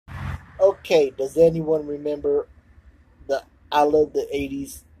Okay, does anyone remember the I Love the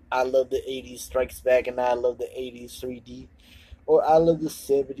 80s, I Love the 80s Strikes Back, and I Love the 80s 3D? Or I Love the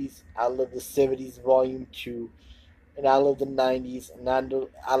 70s, I Love the 70s Volume 2, and I Love the 90s, and I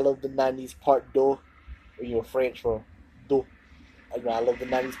Love the 90s Part 2, or French for do. I love the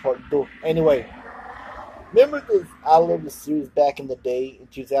 90s Part 2. Anyway, remember the I Love the series back in the day in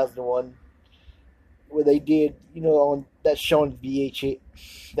 2001 where they did, on that show on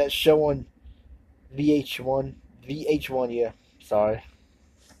that show on VH1, VH1, yeah, sorry.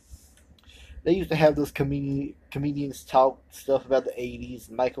 They used to have those comedians talk stuff about the 80s,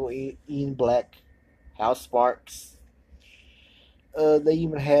 Ian Black, Hal Sparks. They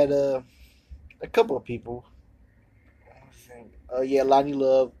even had a couple of people. Yeah, Lonnie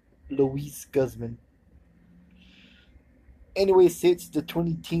Love, Louise Guzman. Anyway, since the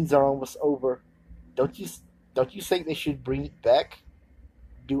 20 teens are almost over, don't you don't you think they should bring it back?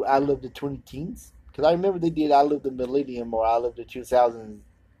 Do I Love the 20 teens? Because I remember they did I Love the Millennium or I Love the 2000s,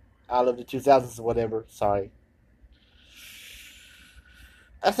 I Love the 2000s, whatever. Sorry,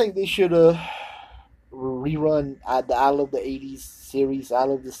 I think they should rerun the I Love the 80s series, I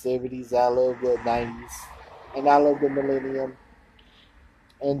Love the 70s, I Love the 90s, and I Love the Millennium,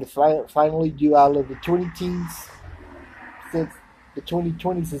 and finally do I Love the 20 teens since the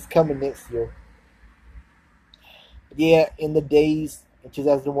 2020s is coming next year. But yeah, in the days in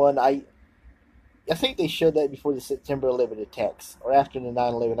 2001, I think they showed that before the September 11 attacks or after the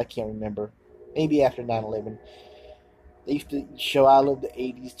 9/11. I can't remember. Maybe after 9/11. They used to show I Love the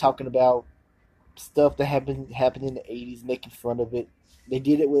 80s, talking about stuff that happened in the 80s, making fun of it. They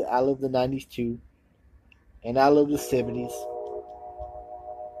did it with I Love the 90s too, and I Love the 70s.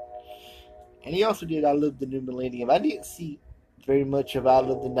 And he also did I Love the New Millennium. I didn't see very much of I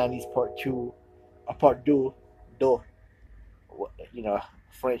Love the 90s Part 2, or Part 2, do, you know,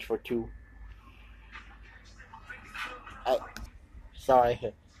 French for 2. I,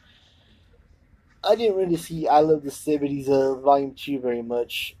 sorry. I didn't really see I Love the 70s Volume 2 very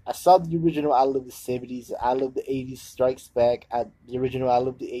much. I saw the original I Love the 70s, I Love the 80s Strikes Back, the original I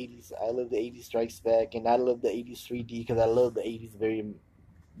Love the 80s, I Love the 80s Strikes Back, and I Love the 80s 3D because I love the 80s very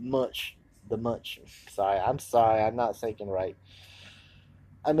much. The much. Sorry, I'm not thinking right.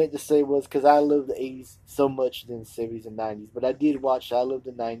 I meant to say was because I love the 80s so much than the 70s and 90s, but I did watch I Love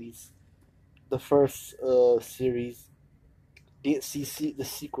the 90s, the first series. Didn't see the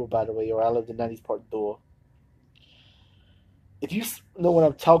sequel, by the way, or I Love the 90s Part 2. If you know what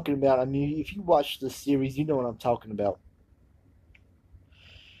I'm talking about, I mean, if you watch the series, you know what I'm talking about.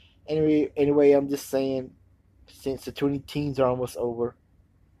 Anyway, I'm just saying, since the 20 teens are almost over,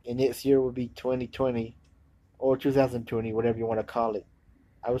 and next year will be 2020 or 2020, whatever you want to call it.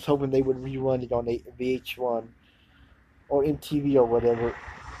 I was hoping they would rerun it on VH1 or MTV or whatever,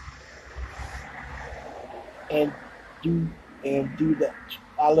 and do do the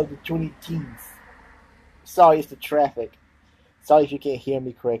I Love the 20 teens. Sorry, it's the traffic. Sorry if you can't hear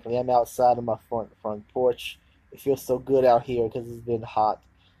me correctly. I'm outside of my front porch. It feels so good out here because it's been hot.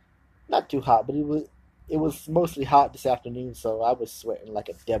 Not too hot, but it was mostly hot this afternoon, so I was sweating like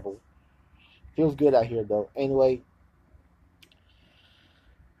a devil. Feels good out here though. Anyway,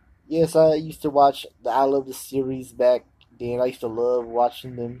 yes, I used to watch the I Love the series back then. I used to love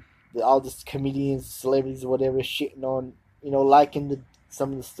watching them. All these comedians, celebrities, whatever, shitting on, liking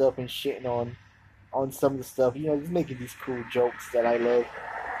some of the stuff and shitting on some of the stuff. Just making these cool jokes that I love.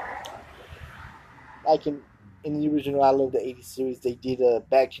 Like in the original I Love the 80s series, they did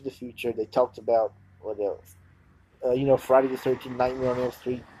Back to the Future. They talked about what else? Friday the 13th, Nightmare on Elm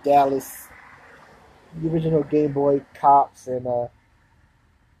Street, Dallas, the original Game Boy, Cops, and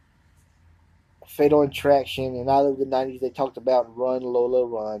Fatal Attraction. And I Love the 90s, they talked about Run, Lola,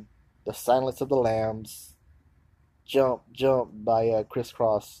 Run, The Silence of the Lambs, Jump, Jump by Criss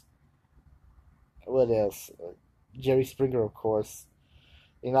Cross. What else? Jerry Springer, of course.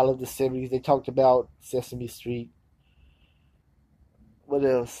 And I Love the 70s, they talked about Sesame Street. What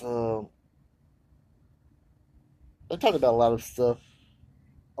else? They talked about a lot of stuff.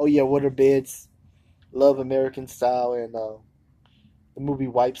 Oh yeah, Waterbeds, Love American Style, and the movie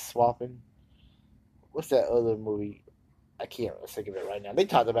Wipe Swapping. What's that other movie? I can't think of it right now. They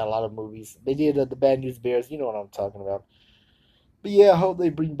talked about a lot of movies. They did the Bad News Bears. You know what I'm talking about. But yeah, I hope they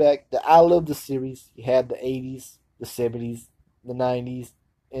bring back the I Love the series. You had the 80s, the 70s, the 90s,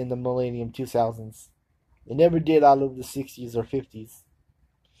 and the Millennium 2000s. They never did I Love the 60s or 50s.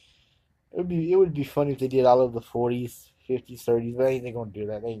 It would be funny if they did I Love the 40s, 50s, 30s, but ain't they gonna do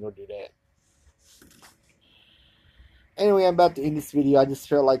that? They ain't gonna do that. Anyway, I'm about to end this video. I just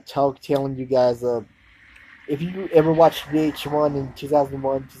felt like telling you guys If you ever watched VH1 in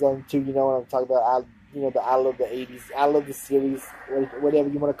 2001, 2002, you know what I'm talking about. I love the 80s. I love the series, whatever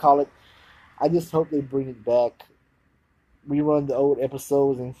you want to call it. I just hope they bring it back, rerun the old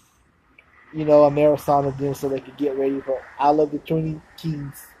episodes, and a marathon of them so they could get ready for I Love the 20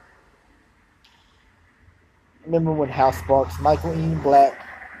 Kings. Remember when House Sparks, Michael Ian Black,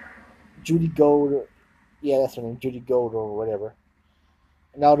 Judy Gold, yeah, that's her name, Judy Gold or whatever,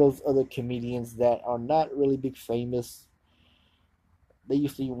 and all those other comedians that are not really big famous. They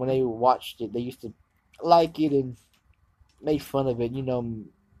used to, when they watched it, they used to like it and make fun of it,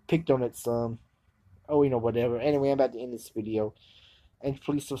 picked on it some. Oh, whatever. Anyway, I'm about to end this video. And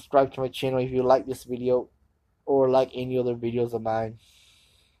please subscribe to my channel if you like this video or like any other videos of mine.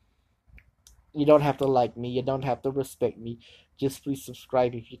 You don't have to like me. You don't have to respect me. Just please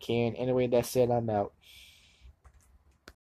subscribe if you can. Anyway, that's it. I'm out.